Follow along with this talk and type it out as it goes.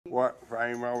what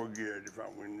frame I would get if I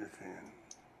win this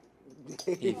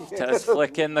hand. He does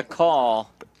flick in the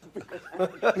call. Oh,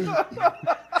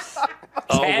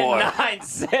 10, boy. 9,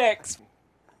 6.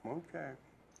 Okay.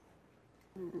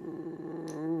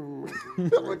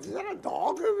 Is that a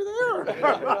dog over there?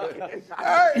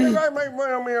 Hey, everybody make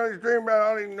fun of me on the stream about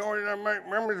all these noises I make.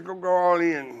 I'm just gonna go all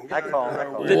in. I call.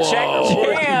 The check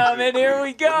jam, and here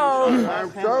we go.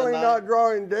 I'm certainly not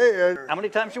drawing dead. How many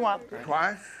times you want?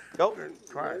 Twice? Go.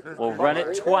 Twice. We'll run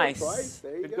it twice.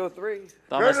 There you Could go. go 3.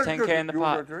 Almost 10K in the You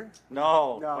wanna pot. go three?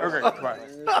 No. Okay,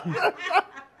 twice.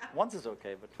 Once is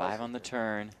okay, but 5 on the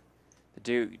turn. The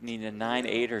Duke needed a 9,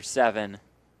 8, or 7.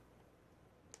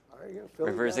 Are you gonna fill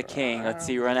River's a it out? king. Let's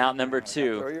see run out number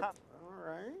 2. All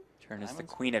right. Turn is the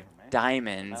queen of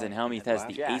diamonds, and Hellmuth has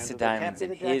the ace of diamonds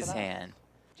in his hand.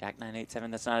 Jack 9, 8,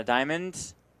 7, that's not a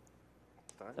diamond.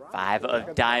 The 5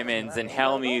 of diamonds, and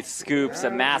Hellmuth scoops a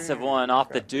massive one off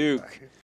the Duke.